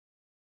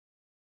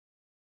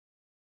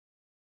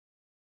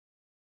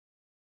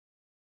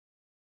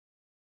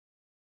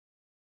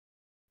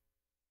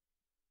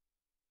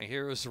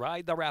Here's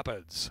Ride the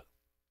Rapids.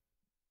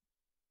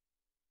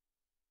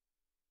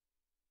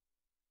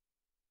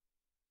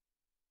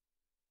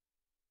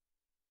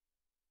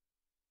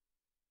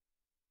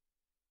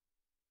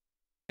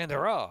 And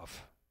they're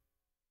off.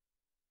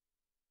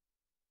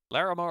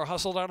 Larimore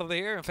hustled out of the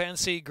air, and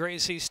Fancy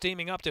Gracie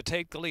steaming up to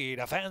take the lead.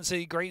 A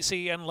Fancy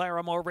Gracie and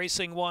Larimore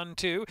racing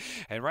 1-2.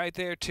 And right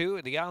there, too,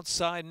 at the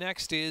outside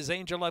next is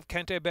Angel of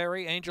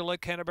Canterbury. Angel of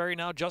Canterbury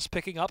now just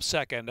picking up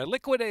second. A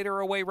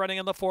Liquidator away running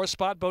in the fourth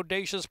spot.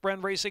 Bodacious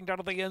Bren racing down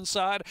to the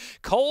inside.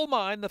 Coal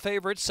Mine, the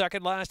favorite,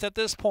 second last at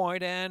this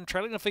point. And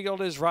trailing the field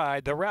is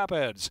Ride the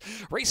Rapids.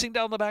 Racing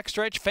down the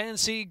backstretch,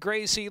 Fancy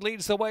Gracie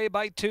leads the way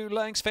by 2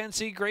 lengths.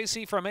 Fancy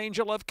Gracie from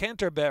Angel of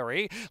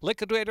Canterbury.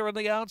 Liquidator on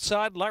the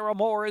outside.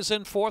 Larimore is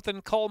in fourth,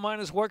 and Coal Mine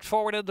has worked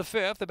forward into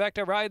fifth. They're back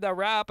to Ride the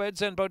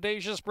Rapids, and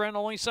Bodacious Bren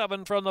only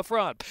 7 from the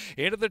front.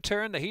 Into the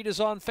turn, the heat is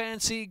on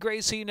Fancy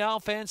Gracie now.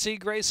 Fancy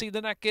Gracie the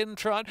neck in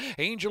front.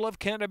 Angel of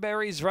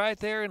Canterbury's right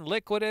there, and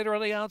Liquidator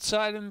on the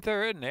outside in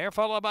third. And they're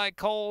followed by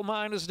Coal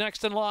Mine is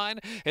next in line.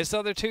 It's the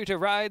other two to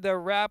Ride the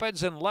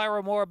Rapids, and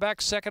Larimore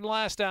back second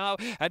last now.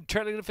 And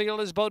turning the field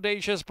is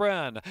Bodacious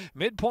Bren.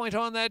 Midpoint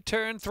on that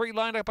turn, 3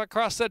 lined up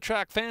across the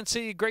track.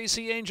 Fancy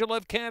Gracie, Angel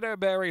of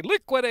Canterbury.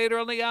 Liquidator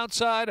on the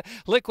outside.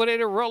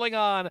 Liquidator rolling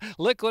on.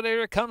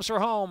 Liquidator comes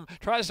for home.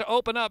 Tries to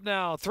open up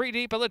now. 3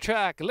 deep of the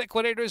track.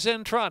 Liquidator's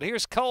in front.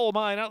 Here's Coal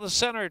Mine out the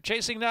center,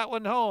 chasing that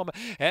one home.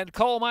 And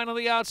Coal Mine on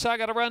the outside.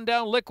 Got to run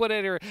down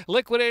Liquidator.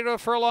 Liquidator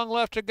furlong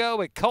left to go.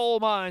 But Coal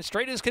Mine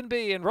straight as can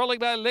be and rolling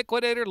by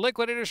Liquidator.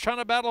 Liquidator's trying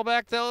to battle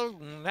back though.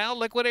 Now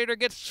Liquidator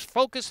gets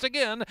focused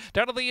again.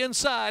 Down to the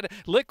inside.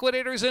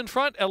 Liquidator's in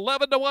front.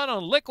 11-1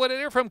 on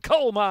Liquidator from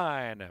Coal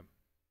Mine.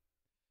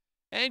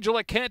 Angel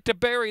of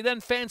Canterbury, then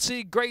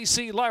Fancy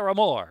Gracie,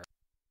 Larimore.